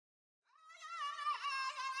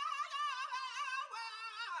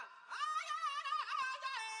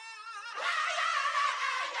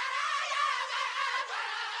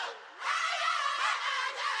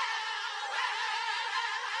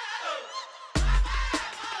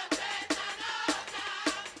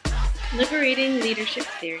Liberating Leadership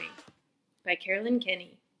Theory by Carolyn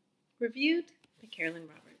Kenny. Reviewed by Carolyn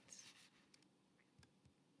Roberts.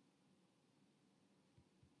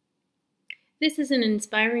 This is an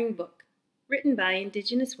inspiring book written by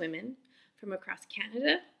Indigenous women from across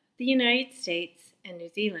Canada, the United States, and New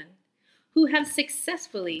Zealand who have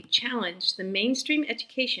successfully challenged the mainstream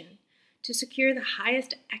education to secure the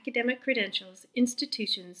highest academic credentials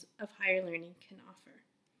institutions of higher learning can offer.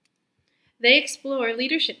 They explore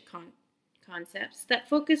leadership concepts that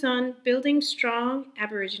focus on building strong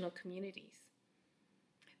Aboriginal communities.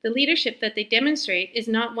 The leadership that they demonstrate is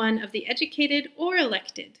not one of the educated or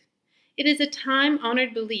elected. It is a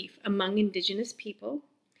time-honored belief among Indigenous people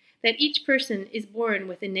that each person is born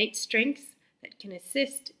with innate strengths that can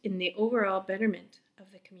assist in the overall betterment of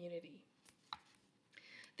the community.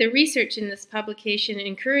 The research in this publication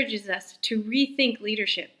encourages us to rethink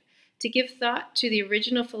leadership, to give thought to the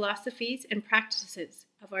original philosophies and practices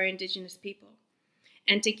of our Indigenous people,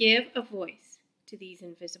 and to give a voice to these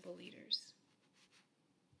invisible leaders.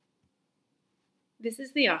 This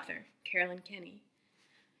is the author, Carolyn Kenny.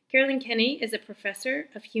 Carolyn Kenny is a professor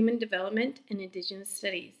of human development and Indigenous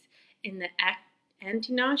studies in the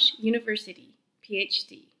Antinosh University,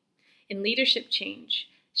 PhD, in leadership change.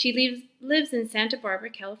 She lives in Santa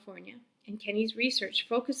Barbara, California, and Kenny's research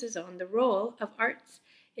focuses on the role of arts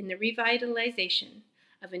in the revitalization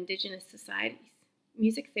of Indigenous societies,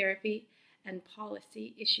 music therapy, and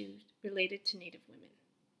policy issues related to Native women.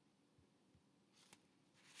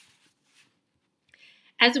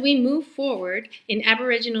 As we move forward in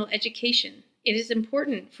Aboriginal education, it is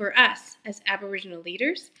important for us as Aboriginal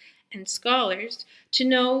leaders and scholars to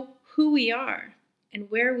know who we are and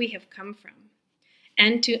where we have come from,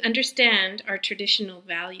 and to understand our traditional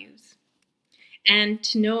values, and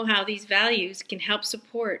to know how these values can help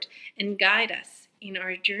support and guide us in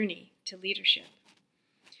our journey to leadership.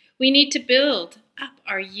 We need to build up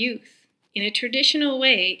our youth in a traditional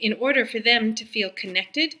way in order for them to feel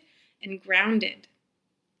connected and grounded,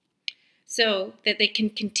 so that they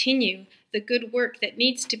can continue the good work that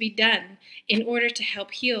needs to be done in order to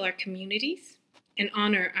help heal our communities and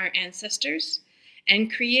honor our ancestors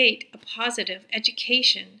and create a positive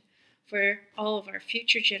education for all of our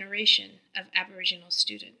future generation of Aboriginal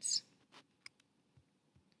students.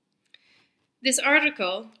 This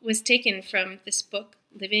article was taken from this book,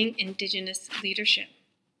 Living Indigenous Leadership.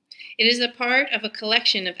 It is a part of a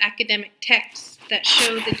collection of academic texts that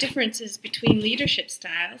show the differences between leadership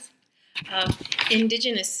styles of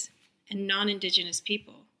Indigenous and non-Indigenous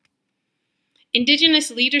people.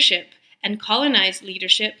 Indigenous leadership and colonized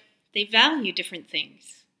leadership, they value different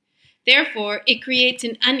things. Therefore, it creates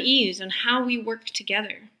an unease on how we work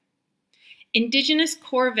together. Indigenous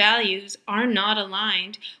core values are not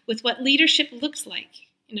aligned with what leadership looks like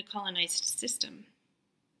in a colonized system.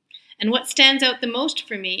 And what stands out the most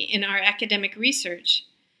for me in our academic research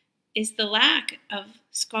is the lack of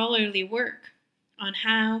scholarly work on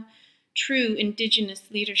how true Indigenous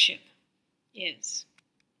leadership is.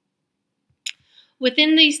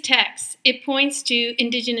 Within these texts, it points to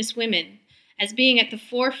Indigenous women as being at the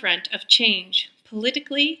forefront of change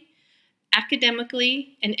politically,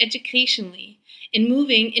 academically, and educationally in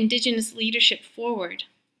moving Indigenous leadership forward.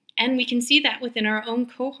 And we can see that within our own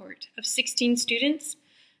cohort of 16 students,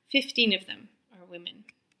 15 of them are women.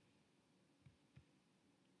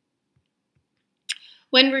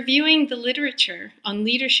 When reviewing the literature on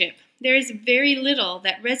leadership, there is very little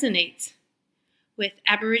that resonates with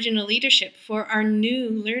Aboriginal leadership for our new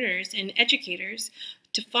learners and educators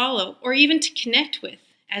to follow or even to connect with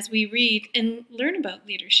as we read and learn about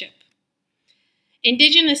leadership.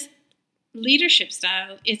 Indigenous leadership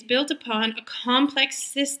style is built upon a complex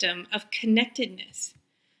system of connectedness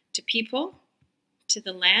to people, to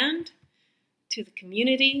the land, to the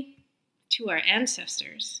community, to our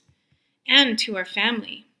ancestors, and to our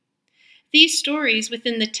family. These stories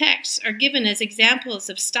within the text are given as examples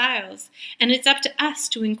of styles, and it's up to us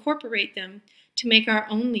to incorporate them to make our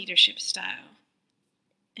own leadership style.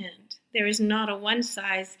 And there is not a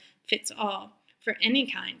one-size-fits-all for any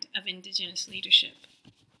kind of Indigenous leadership.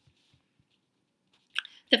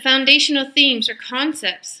 The foundational themes or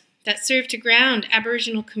concepts that serve to ground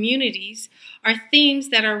Aboriginal communities are themes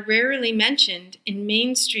that are rarely mentioned in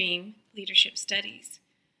mainstream leadership studies.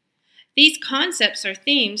 These concepts or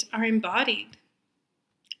themes are embodied.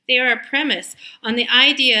 They are a premise on the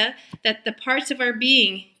idea that the parts of our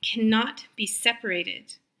being cannot be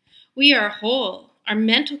separated. We are whole. Our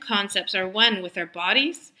mental concepts are one with our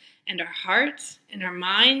bodies and our hearts and our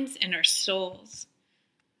minds and our souls.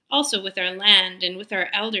 Also with our land and with our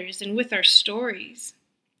elders and with our stories.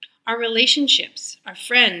 Our relationships, our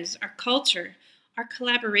friends, our culture, our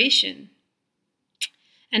collaboration,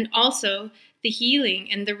 and also the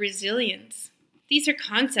healing and the resilience. These are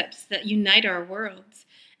concepts that unite our worlds,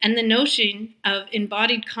 and the notion of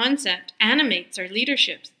embodied concept animates our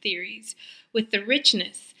leadership theories with the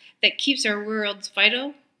richness that keeps our worlds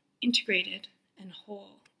vital, integrated, and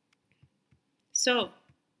whole. So,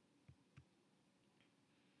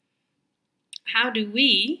 how do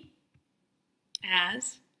we,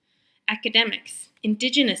 as academics,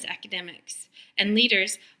 Indigenous academics, and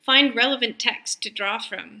leaders, find relevant text to draw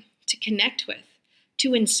from, to connect with,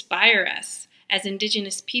 to inspire us as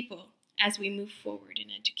Indigenous people as we move forward in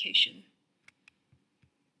education?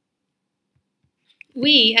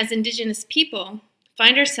 We, as Indigenous people,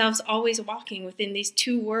 find ourselves always walking within these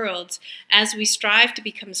two worlds as we strive to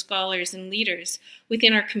become scholars and leaders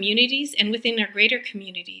within our communities and within our greater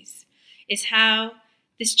communities, is how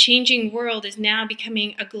this changing world is now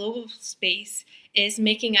becoming a global space, is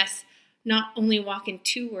making us not only walk in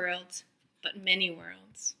two worlds, but many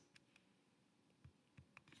worlds.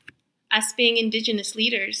 Us being Indigenous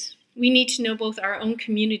leaders, we need to know both our own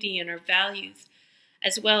community and our values,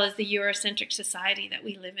 as well as the Eurocentric society that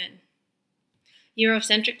we live in.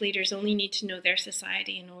 Eurocentric leaders only need to know their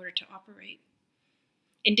society in order to operate.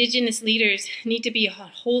 Indigenous leaders need to be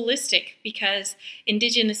holistic because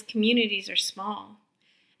Indigenous communities are small,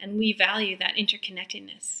 and we value that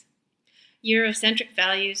interconnectedness. Eurocentric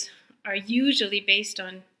values are usually based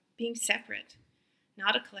on being separate,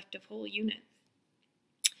 not a collective whole unit.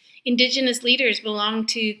 Indigenous leaders belong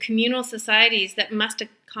to communal societies that must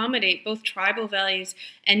accommodate both tribal values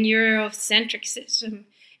and Eurocentric system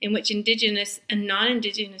in which Indigenous and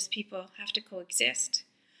non-Indigenous people have to coexist.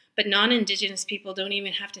 But non-Indigenous people don't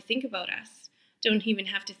even have to think about us, don't even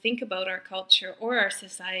have to think about our culture or our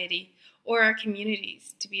society or our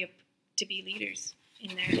communities to be leaders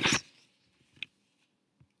in theirs.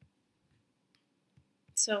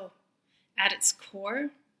 So, at its core,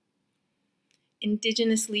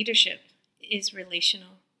 Indigenous leadership is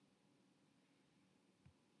relational.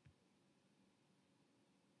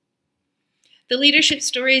 The leadership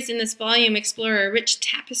stories in this volume explore a rich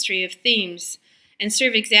tapestry of themes and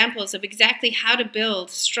serve examples of exactly how to build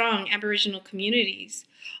strong Aboriginal communities.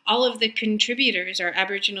 All of the contributors are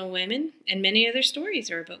Aboriginal women, and many of their stories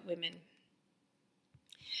are about women.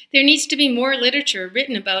 There needs to be more literature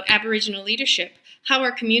written about Aboriginal leadership, how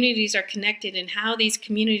our communities are connected, and how these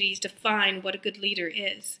communities define what a good leader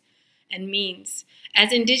is and means.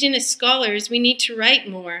 As Indigenous scholars, we need to write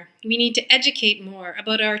more. We need to educate more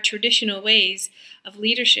about our traditional ways of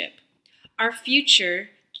leadership. Our future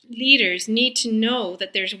leaders need to know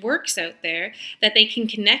that there's works out there that they can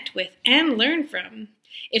connect with and learn from.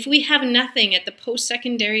 If we have nothing at the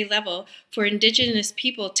post-secondary level for Indigenous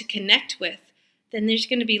people to connect with, then there's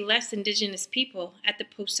going to be less Indigenous people at the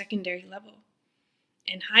post-secondary level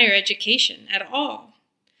and higher education at all.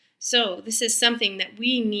 So this is something that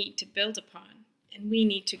we need to build upon and we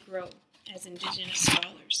need to grow as Indigenous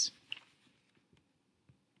scholars.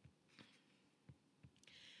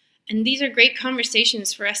 And these are great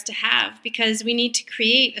conversations for us to have because we need to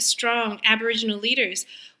create a strong Aboriginal leaders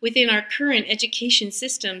within our current education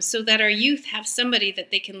system so that our youth have somebody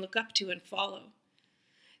that they can look up to and follow.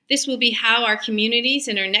 This will be how our communities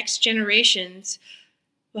and our next generations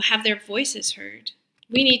will have their voices heard.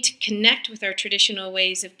 We need to connect with our traditional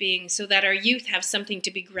ways of being so that our youth have something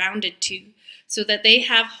to be grounded to, so that they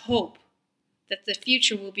have hope that the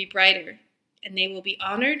future will be brighter and they will be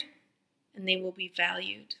honored and they will be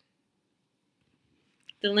valued.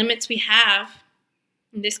 The limits we have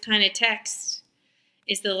in this kind of text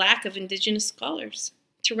is the lack of Indigenous scholars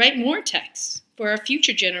to write more texts for our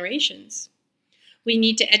future generations. We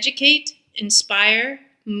need to educate, inspire,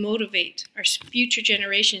 motivate our future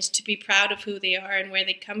generations to be proud of who they are and where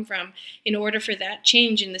they come from in order for that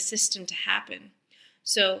change in the system to happen.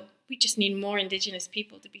 So we just need more Indigenous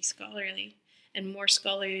people to be scholarly and more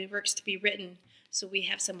scholarly works to be written so we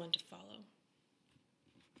have someone to follow.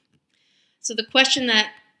 So the question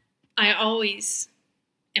that I always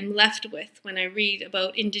am left with when I read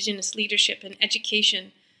about Indigenous leadership and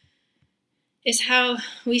education is how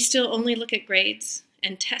we still only look at grades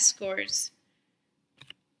and test scores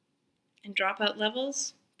and dropout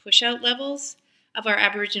levels, push-out levels of our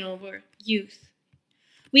Aboriginal youth.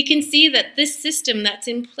 We can see that this system that's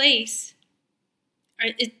in place,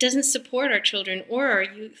 it doesn't support our children or our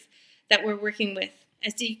youth that we're working with,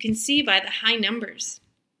 as you can see by the high numbers.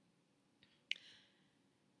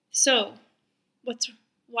 So,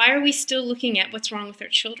 why are we still looking at what's wrong with our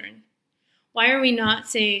children? Why are we not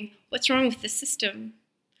saying, what's wrong with the system?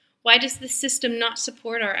 Why does the system not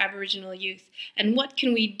support our Aboriginal youth? And what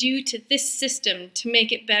can we do to this system to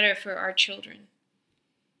make it better for our children?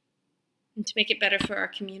 and to make it better for our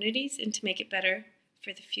communities, and to make it better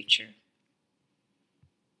for the future.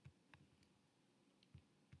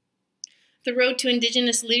 The road to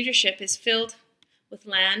Indigenous leadership is filled with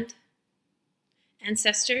land,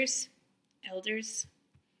 ancestors, elders,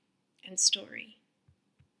 and story.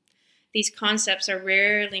 These concepts are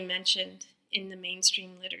rarely mentioned in the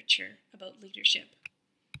mainstream literature about leadership.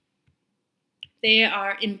 They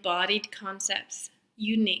are embodied concepts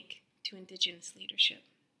unique to Indigenous leadership.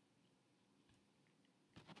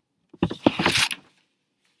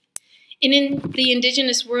 In the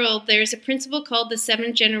Indigenous world, there is a principle called the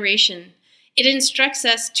seventh generation. It instructs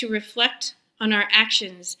us to reflect on our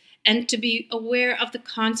actions and to be aware of the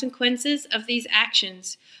consequences of these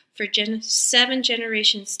actions for 7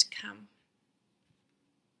 generations to come.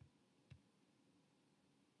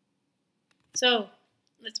 So,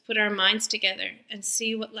 let's put our minds together and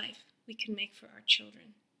see what life we can make for our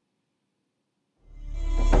children.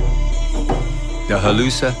 The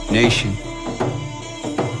Halusa Nation,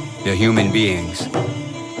 the human beings,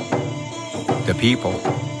 the people,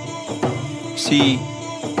 see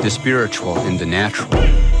the spiritual in the natural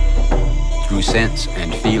through sense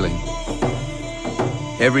and feeling.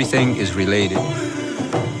 Everything is related.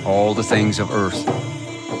 All the things of earth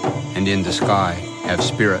and in the sky have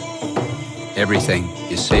spirit. Everything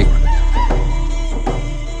is sacred.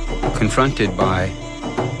 Confronted by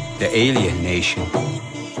the alien nation,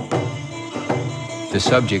 the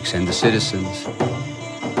subjects and the citizens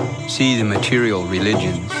see the material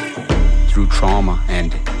religions through trauma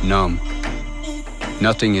and numb.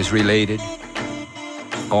 Nothing is related.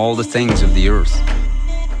 All the things of the earth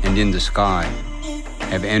and in the sky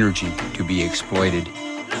have energy to be exploited.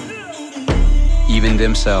 Even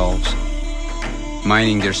themselves,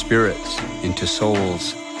 mining their spirits into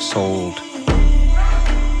souls sold.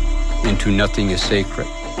 Into nothing is sacred,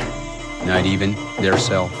 not even their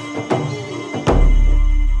self.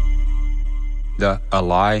 The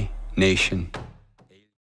Alai Nation.